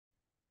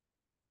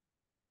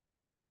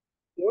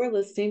You're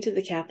listening to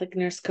the Catholic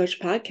Nurse Coach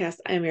podcast.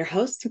 I'm your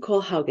host,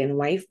 Nicole Haugen,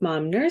 wife,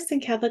 mom, nurse,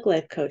 and Catholic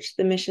life coach.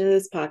 The mission of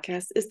this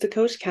podcast is to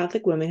coach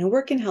Catholic women who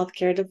work in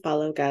healthcare to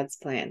follow God's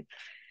plan.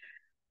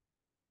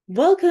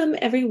 Welcome,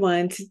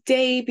 everyone.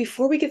 Today,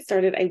 before we get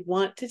started, I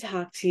want to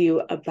talk to you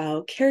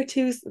about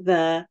Caritas,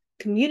 the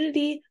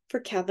community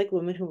for Catholic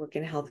women who work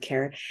in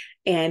healthcare.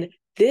 And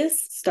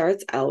this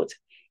starts out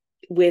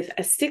with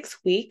a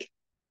 6-week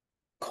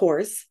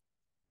course,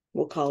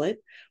 we'll call it,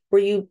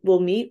 where you will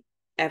meet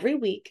every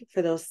week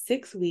for those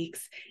 6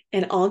 weeks,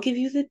 and I'll give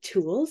you the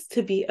tools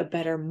to be a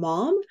better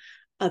mom,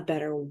 a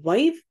better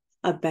wife,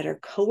 a better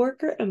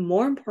coworker, and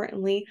more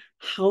importantly,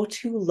 how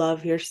to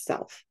love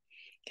yourself.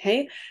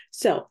 Okay,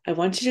 so I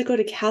want you to go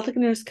to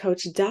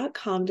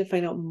CatholicNurseCoach.com to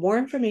find out more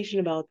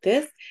information about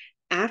this.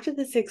 After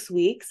the 6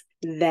 weeks,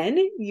 then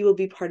you will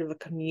be part of a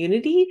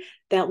community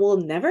that will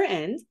never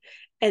end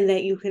and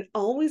that you can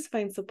always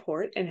find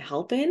support and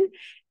help in.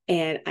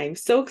 And I'm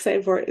so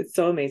excited for it. It's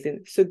so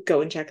amazing. So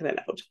go and check that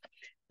out.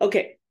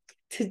 Okay,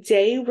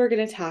 today we're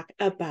going to talk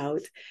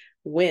about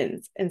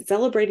wins and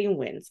celebrating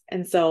wins.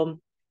 And so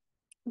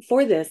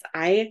for this,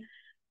 I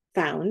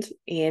found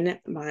in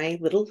my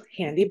little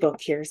handy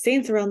book here,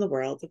 Saints Around the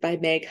World by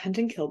Meg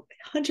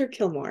Hunter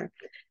Kilmore,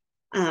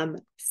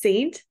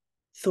 Saint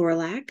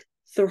Thorlak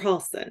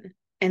Thorhallsson.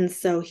 And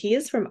so he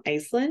is from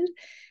Iceland.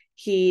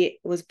 He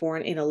was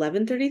born in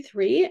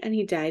 1133 and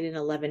he died in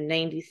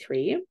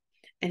 1193.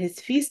 And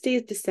his feast day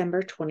is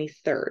December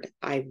 23rd.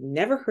 I've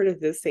never heard of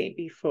this saint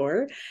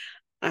before.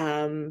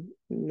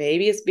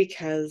 Maybe it's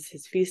because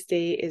his feast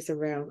day is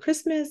around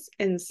Christmas.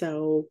 And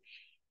so,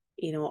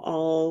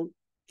 all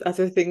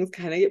other things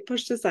kind of get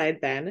pushed aside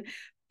then.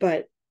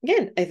 But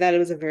again, I thought it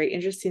was a very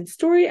interesting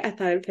story. I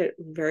thought it fit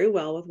very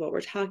well with what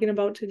we're talking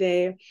about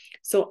today.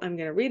 So I'm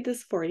going to read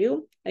this for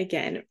you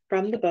again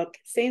from the book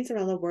Saints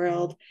Around the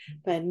World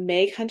by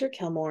Meg Hunter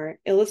Kilmore,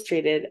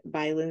 illustrated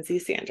by Lindsay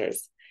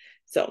Sanders.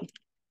 So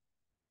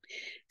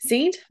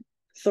Saint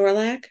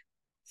Thorlak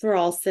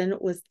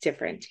Thorhallsson was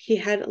different. He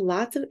had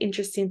lots of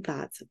interesting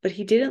thoughts, but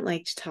he didn't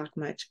like to talk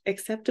much,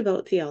 except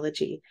about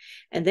theology,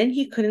 and then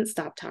he couldn't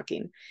stop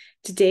talking.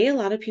 Today, a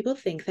lot of people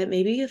think that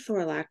maybe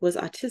Thorlak was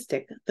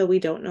autistic, though we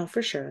don't know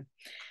for sure.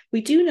 We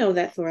do know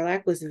that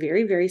Thorlak was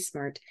very, very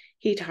smart.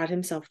 He taught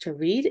himself to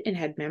read and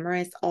had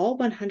memorized all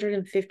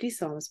 150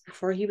 psalms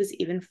before he was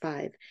even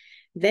 5,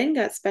 then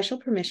got special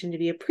permission to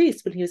be a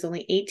priest when he was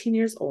only 18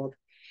 years old.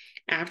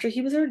 After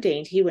he was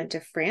ordained, he went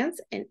to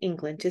France and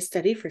England to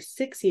study for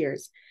 6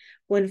 years.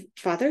 When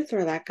Father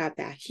Thorlak got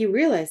back, he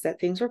realized that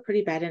things were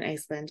pretty bad in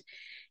Iceland.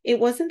 It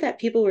wasn't that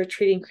people were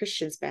treating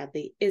Christians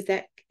badly,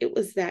 it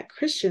was that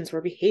Christians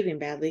were behaving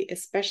badly,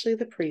 especially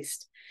the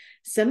priest.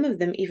 Some of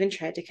them even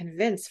tried to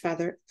convince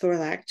Father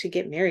Thorlak to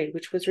get married,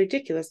 which was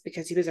ridiculous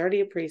because he was already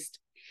a priest.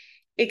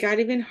 It got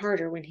even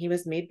harder when he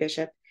was made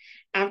bishop.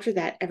 After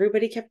that,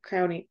 everybody kept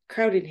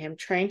crowding him,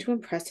 trying to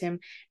impress him,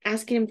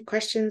 asking him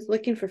questions,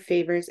 looking for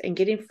favors, and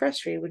getting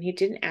frustrated when he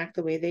didn't act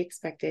the way they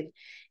expected.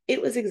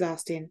 It was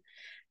exhausting.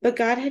 But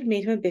God had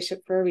made him a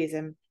bishop for a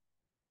reason.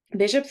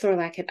 Bishop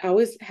Thorlak had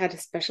always had a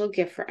special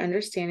gift for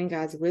understanding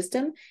God's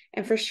wisdom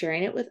and for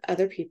sharing it with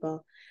other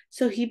people.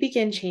 So he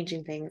began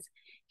changing things.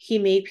 He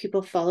made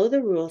people follow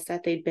the rules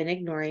that they'd been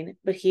ignoring,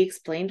 but he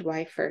explained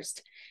why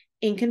first.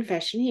 In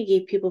confession, he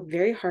gave people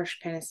very harsh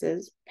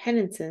penances,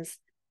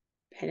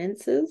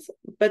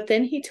 but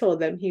then he told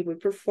them he would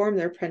perform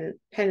their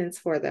penance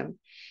for them.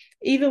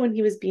 Even when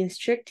he was being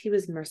strict, he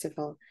was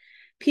merciful.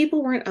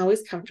 People weren't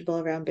always comfortable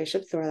around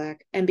Bishop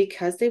Thorlak, and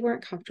because they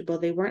weren't comfortable,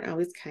 they weren't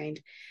always kind.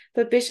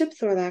 But Bishop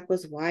Thorlak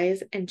was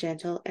wise and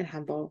gentle and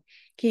humble.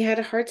 He had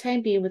a hard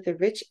time being with the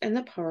rich and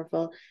the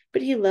powerful,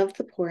 but he loved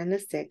the poor and the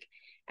sick.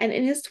 And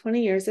in his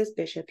 20 years as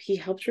bishop, he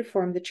helped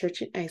reform the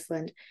church in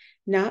Iceland,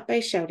 not by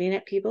shouting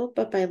at people,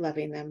 but by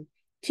loving them,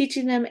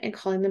 teaching them and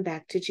calling them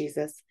back to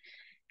Jesus.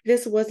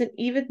 This wasn't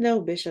even though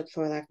Bishop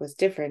Thorlak was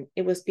different.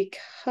 It was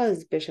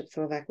because Bishop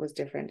Thorlak was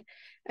different.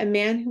 A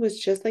man who was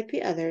just like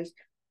the others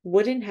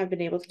wouldn't have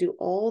been able to do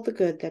all the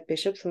good that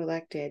Bishop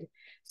Thorlak did.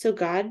 So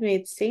God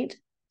made Saint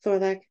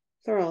Thorlak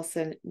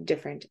Thorhallsson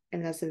different,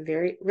 and that's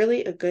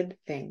really a good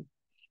thing.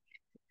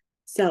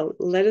 So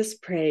let us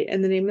pray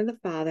in the name of the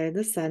Father,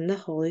 the Son, and the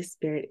Holy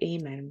Spirit.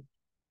 Amen.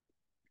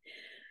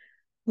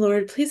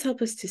 Lord, please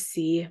help us to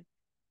see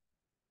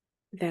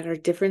that our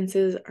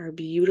differences are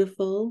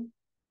beautiful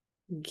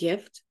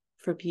gift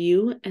from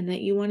you, and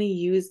that you want to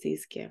use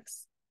these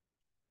gifts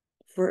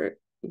for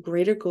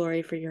greater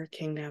glory for your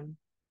kingdom.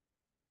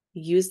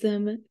 Use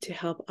them to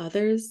help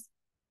others,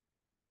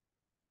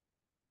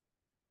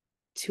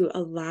 to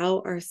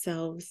allow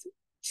ourselves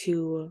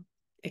to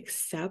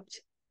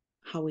accept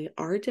how we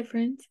are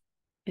different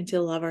and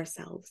to love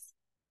ourselves.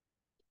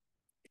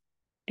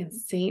 And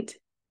Saint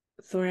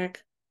Thorlak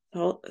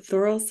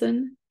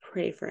Thorhallsson,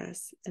 pray for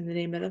us. In the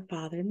name of the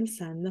Father, and the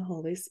Son, and the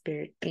Holy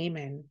Spirit.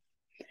 Amen.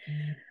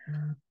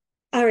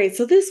 All right,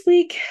 so this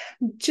week,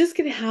 I'm just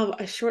going to have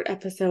a short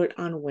episode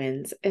on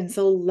wins. And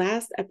so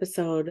last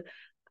episode,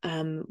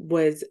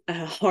 was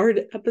a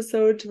hard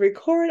episode to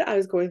record. I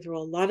was going through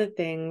a lot of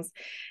things.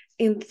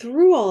 And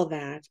through all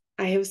that,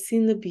 I have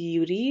seen the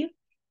beauty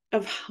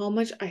of how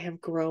much I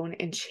have grown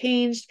and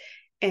changed,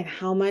 and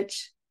how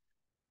much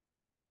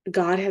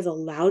God has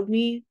allowed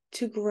me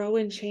to grow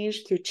and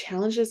change through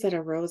challenges that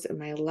arose in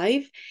my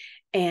life.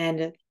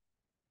 And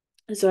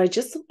so I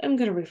just am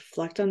going to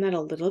reflect on that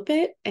a little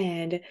bit,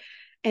 and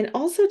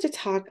also to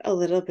talk a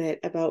little bit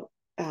about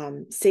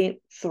Saint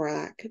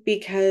Thorlak,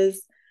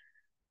 because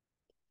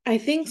I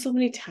think so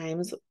many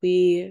times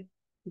we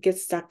get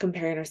stuck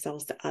comparing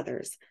ourselves to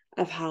others,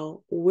 of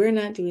how we're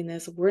not doing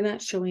this, we're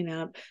not showing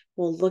up.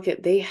 Well, look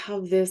at, they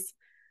have this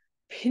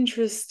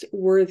Pinterest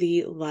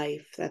worthy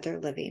life that they're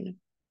living.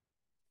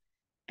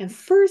 And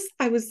first,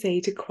 I would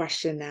say to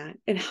question that.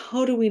 And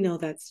how do we know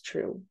that's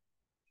true?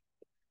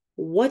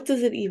 What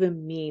does it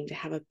even mean to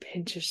have a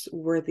Pinterest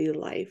worthy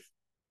life?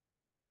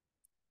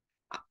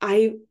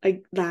 I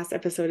last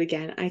episode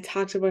again, I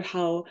talked about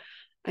how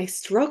I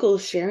struggle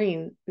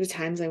sharing the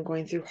times I'm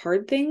going through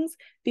hard things,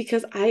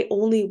 because I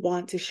only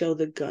want to show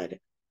the good.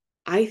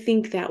 I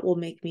think that will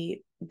make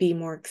me be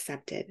more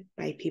accepted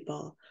by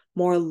people,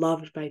 more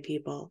loved by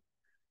people.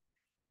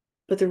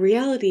 But the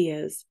reality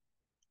is,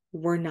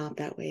 we're not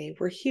that way.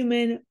 We're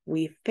human.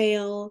 We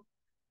fail.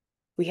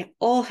 We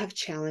all have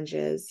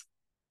challenges.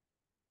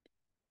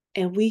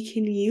 And we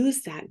can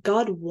use that.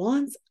 God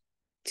wants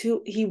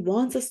He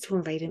wants us to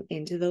invite Him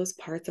into those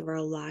parts of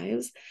our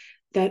lives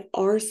that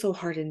are so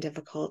hard and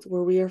difficult,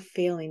 where we are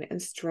failing and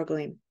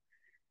struggling,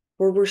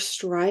 where we're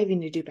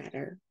striving to do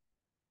better.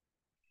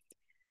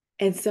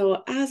 And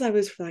so as I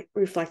was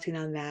reflecting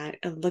on that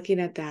and looking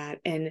at that,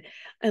 and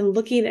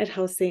looking at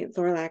how Saint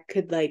Thorlak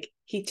could,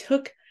 he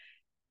took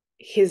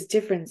his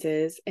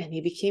differences and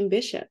he became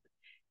bishop.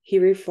 He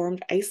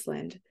reformed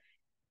Iceland.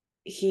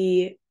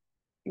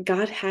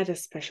 God had a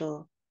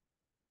special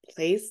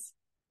place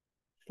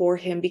for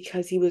him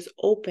because he was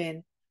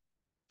open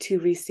to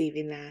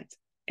receiving that,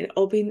 and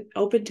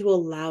open to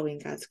allowing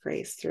God's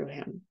grace through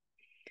him.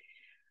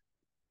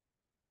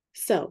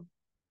 So,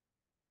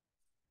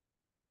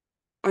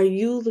 are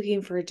you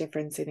looking for a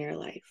difference in your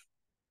life?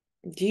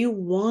 Do you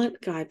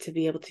want God to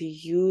be able to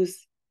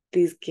use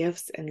these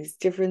gifts and these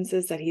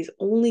differences that He's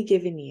only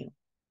given you?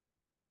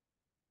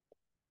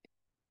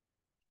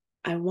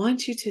 I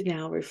want you to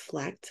now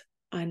reflect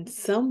on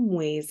some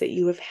ways that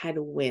you have had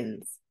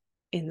wins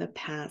in the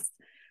past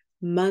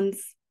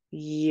months,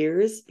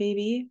 years,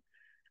 maybe.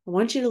 I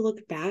want you to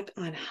look back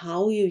on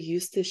how you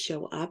used to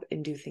show up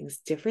and do things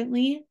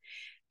differently,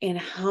 and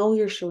how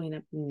you're showing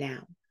up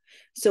now.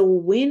 So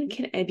when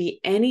can it be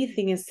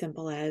anything as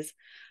simple as,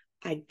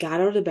 I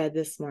got out of bed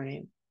this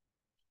morning,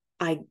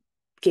 I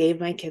gave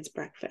my kids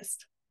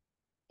breakfast.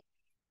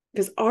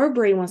 Because our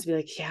brain wants to be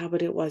like, yeah,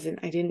 but it wasn't,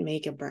 I didn't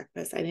make them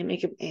breakfast. I didn't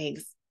make them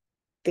eggs.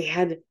 They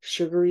had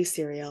sugary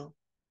cereal.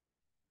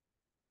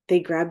 They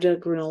grabbed a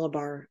granola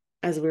bar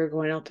as we were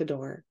going out the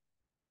door.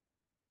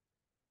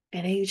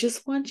 And I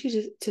just want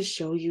you to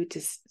show you,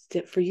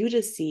 for you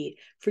to see,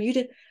 for you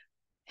to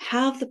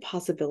have the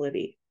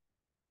possibility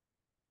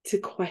to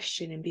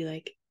question and be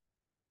like,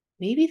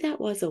 maybe that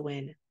was a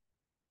win.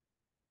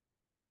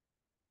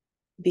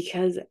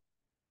 Because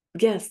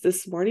yes,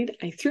 this morning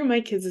I threw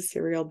my kids a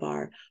cereal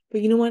bar,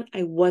 but you know what?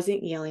 I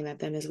wasn't yelling at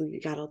them as we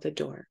got out the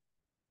door.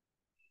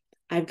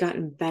 I've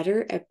gotten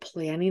better at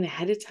planning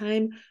ahead of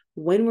time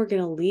when we're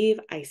going to leave.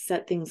 I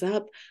set things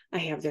up. I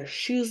have their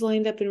shoes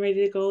lined up and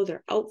ready to go,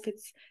 their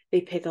outfits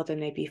they pick out the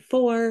night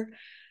before.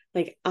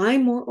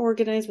 I'm more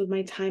organized with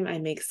my time. I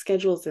make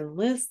schedules and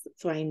lists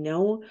so I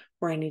know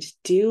where I need to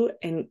do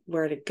and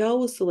where to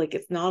go. So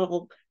it's not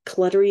all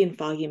cluttery and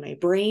foggy in my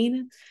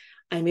brain.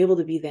 I'm able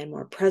to be then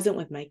more present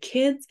with my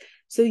kids.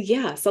 So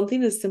yeah,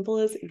 something as simple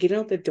as getting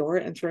out the door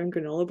and throwing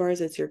granola bars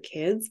at your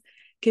kids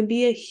can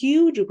be a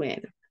huge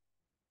win.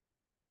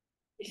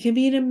 It can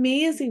be an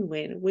amazing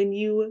win when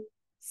you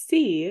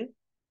see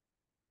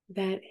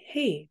that,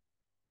 hey,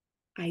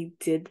 I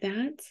did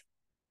that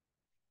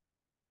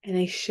and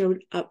I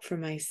showed up for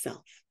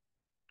myself.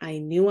 I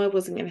knew I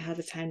wasn't going to have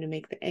the time to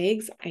make the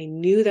eggs. I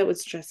knew that would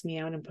stress me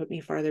out and put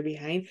me farther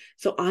behind.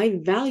 So I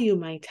value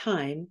my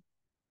time,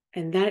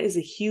 and that is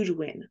a huge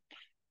win.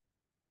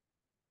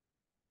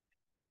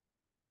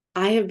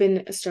 I have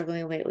been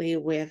struggling lately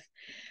with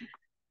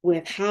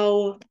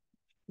how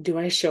do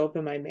I show up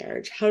in my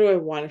marriage? How do I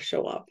want to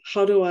show up?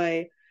 How do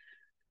I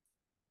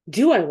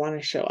want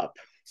to show up?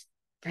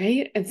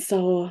 Right? And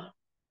so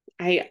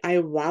I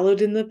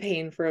wallowed in the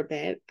pain for a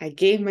bit. I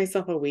gave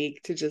myself a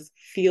week to just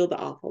feel the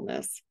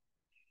awfulness.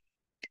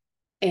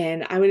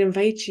 And I would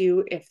invite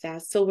you, if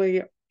that's still where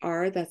you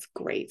are, that's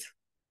great.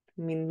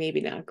 I mean,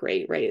 maybe not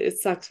great, right? It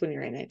sucks when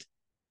you're in it.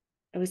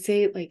 I would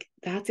say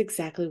that's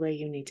exactly where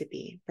you need to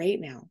be right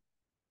now.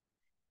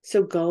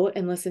 So go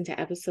and listen to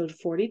episode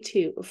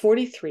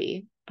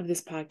 43 of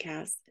this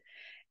podcast,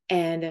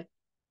 and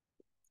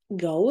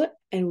go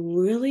and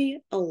really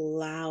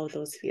allow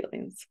those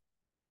feelings.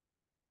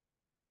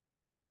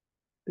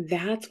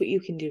 That's what you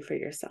can do for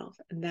yourself.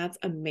 And that's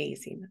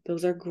amazing.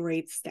 Those are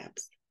great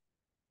steps.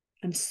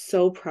 I'm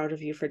so proud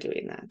of you for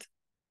doing that.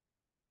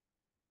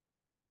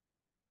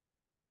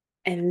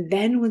 And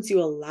then once you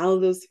allow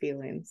those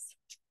feelings,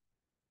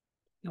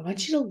 I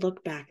want you to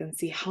look back and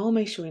see, how am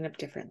I showing up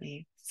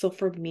differently? So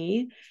for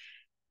me,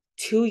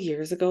 2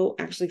 years ago,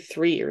 actually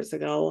 3 years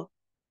ago,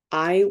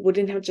 I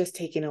wouldn't have just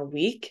taken a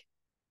week.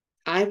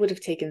 I would have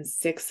taken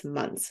 6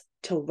 months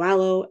to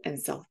wallow and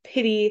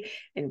self-pity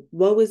and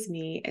woe is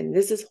me and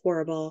this is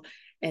horrible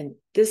and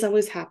this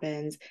always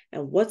happens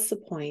and what's the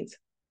point?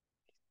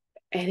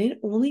 And it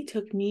only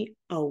took me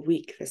a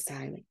week this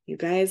time. You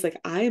guys, like,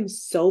 I am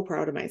so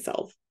proud of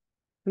myself.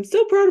 I'm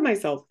so proud of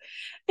myself.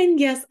 And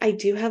yes, I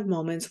do have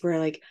moments where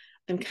like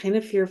I'm kind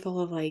of fearful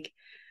of like,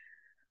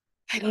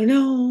 I don't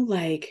know,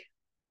 like,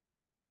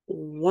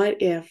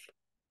 what if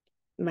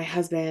my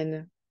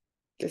husband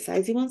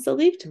decides he wants to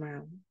leave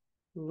tomorrow?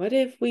 What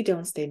if we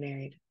don't stay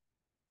married?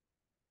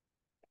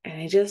 And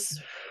I just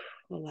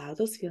allow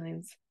those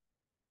feelings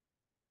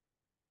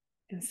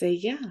and say,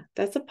 yeah,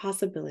 that's a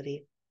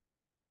possibility.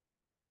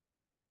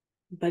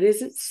 But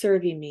is it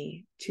serving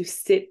me to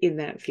sit in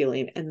that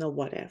feeling and the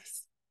what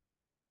ifs?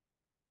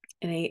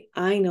 And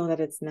I know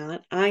that it's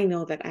not. I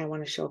know that I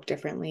want to show up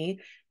differently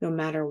no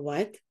matter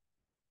what.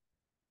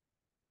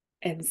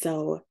 And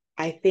so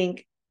I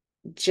think,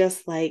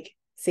 just like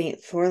Saint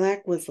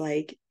Thorlak was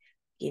like,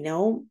 you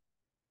know,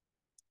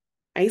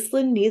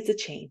 Iceland needs a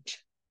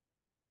change.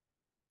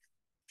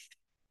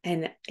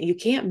 And you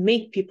can't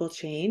make people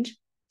change.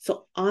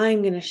 So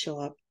I'm going to show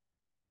up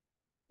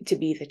to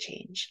be the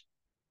change.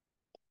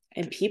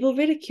 And people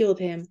ridiculed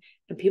him,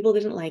 and people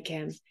didn't like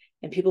him,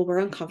 and people were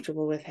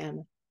uncomfortable with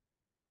him.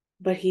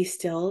 But he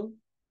still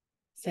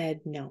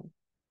said, no,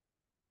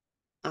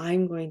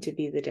 I'm going to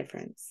be the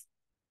difference.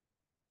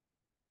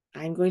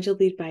 I'm going to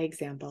lead by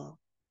example,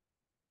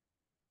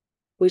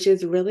 which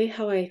is really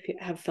how I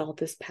have felt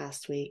this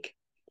past week.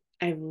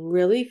 I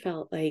really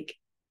felt like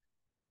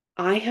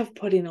I have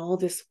put in all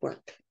this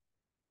work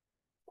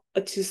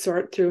to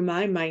sort through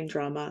my mind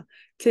drama,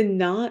 to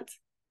not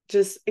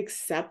just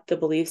accept the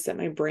beliefs that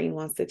my brain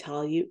wants to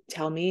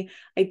tell me.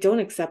 I don't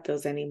accept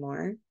those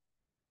anymore.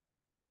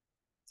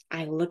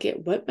 I look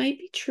at what might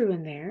be true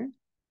in there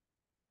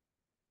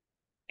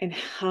and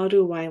how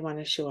do I want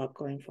to show up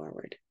going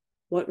forward?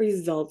 What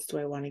results do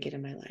I want to get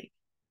in my life?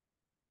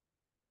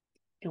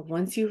 And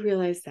once you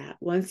realize that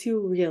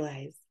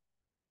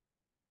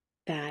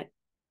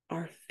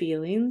our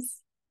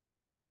feelings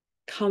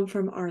come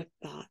from our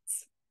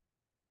thoughts,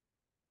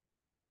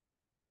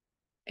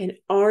 and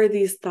are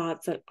these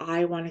thoughts that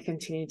I want to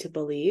continue to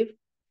believe?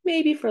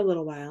 Maybe for a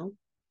little while,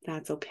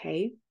 that's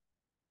okay.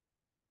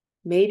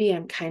 Maybe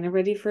I'm kind of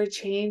ready for a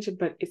change,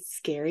 but it's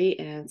scary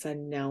and it's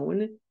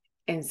unknown.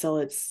 And so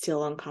it's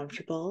still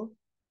uncomfortable,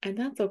 and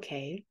that's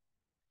okay.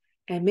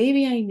 And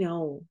maybe I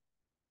know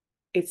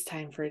it's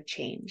time for a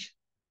change.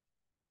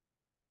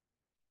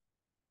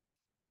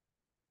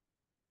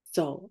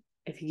 So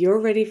if you're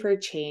ready for a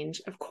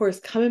change, of course,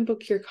 come and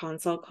book your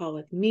consult call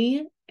with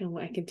me and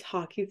I can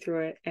talk you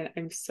through it. And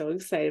I'm so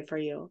excited for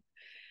you.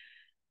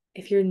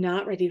 If you're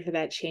not ready for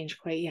that change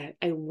quite yet,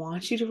 I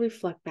want you to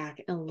reflect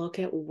back and look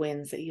at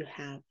wins that you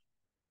have.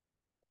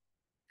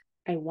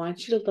 I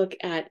want you to look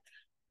at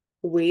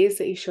ways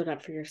that you showed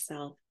up for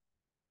yourself.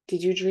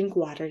 Did you drink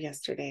water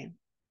yesterday?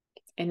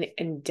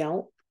 And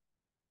don't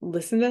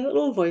listen to that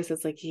little voice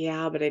that's like,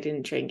 yeah, but I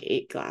didn't drink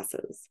 8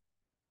 glasses.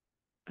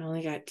 I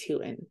only got 2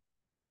 in.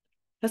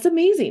 That's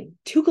amazing.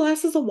 2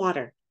 glasses of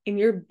water in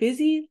your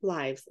busy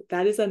lives.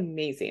 That is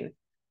amazing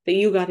that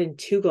you got in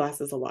 2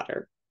 glasses of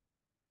water.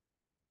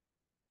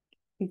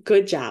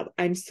 Good job.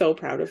 I'm so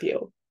proud of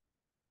you.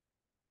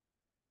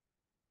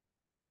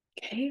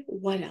 Okay,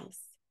 what else?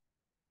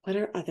 What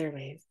are other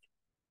ways?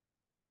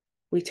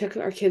 We took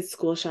our kids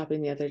school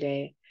shopping the other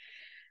day,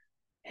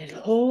 and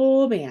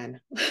oh man,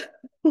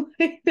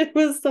 there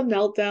was some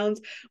meltdowns.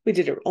 We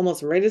did it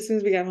almost right as soon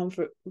as we got home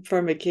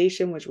from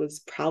vacation, which was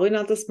probably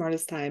not the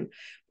smartest time,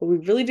 but we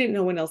really didn't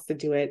know when else to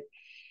do it.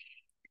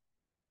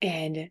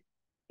 And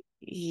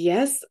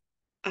yes,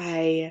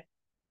 I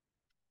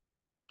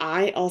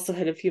also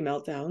had a few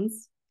meltdowns.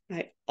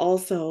 I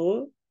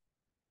also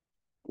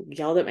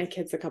yelled at my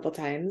kids a couple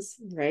times,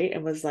 right?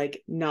 And was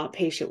like not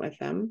patient with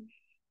them.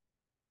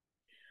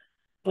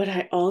 But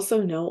I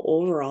also know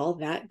overall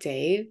that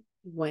day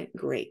went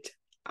great.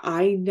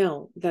 I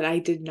know that I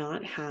did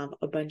not have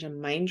a bunch of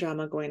mind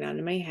drama going on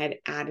in my head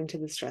adding to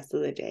the stress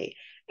of the day.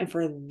 And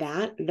for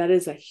that, that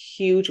is a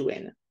huge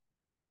win.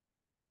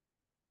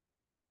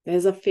 That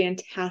is a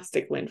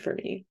fantastic win for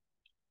me.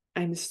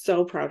 I'm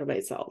so proud of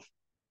myself.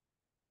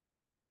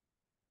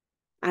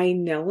 I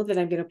know that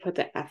I'm going to put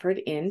the effort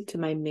into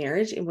my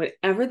marriage and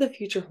whatever the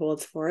future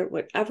holds for it,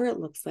 whatever it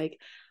looks like,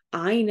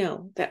 I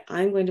know that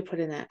I'm going to put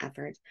in that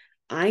effort.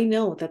 I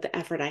know that the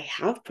effort I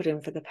have put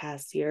in for the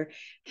past year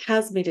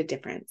has made a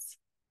difference.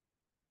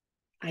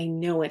 I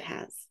know it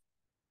has.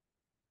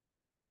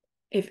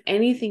 If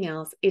anything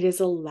else, it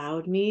has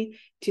allowed me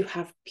to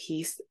have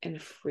peace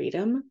and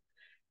freedom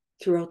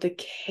throughout the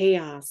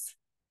chaos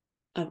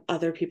of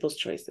other people's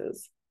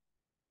choices.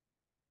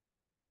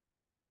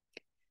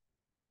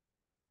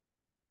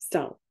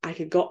 So I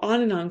could go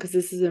on and on because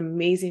this is an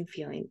amazing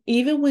feeling,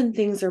 even when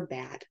things are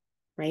bad,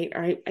 right?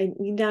 Or I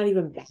not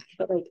even bad,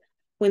 but like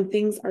when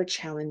things are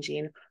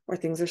challenging or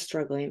things are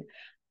struggling,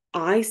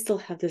 I still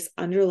have this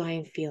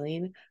underlying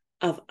feeling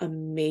of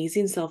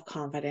amazing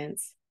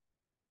self-confidence,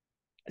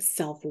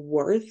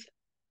 self-worth.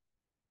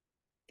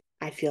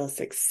 I feel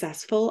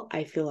successful.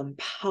 I feel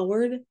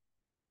empowered.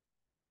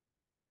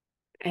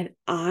 And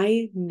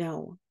I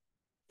know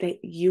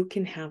that you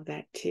can have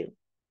that too.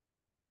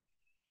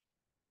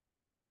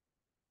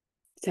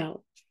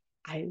 So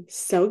I'm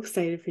so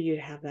excited for you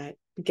to have that.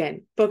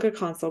 Again, book a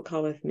consult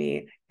call with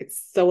me.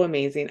 It's so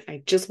amazing.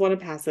 I just want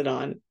to pass it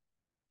on.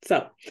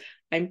 So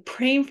I'm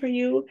praying for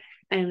you,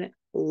 and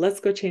let's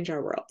go change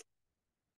our world.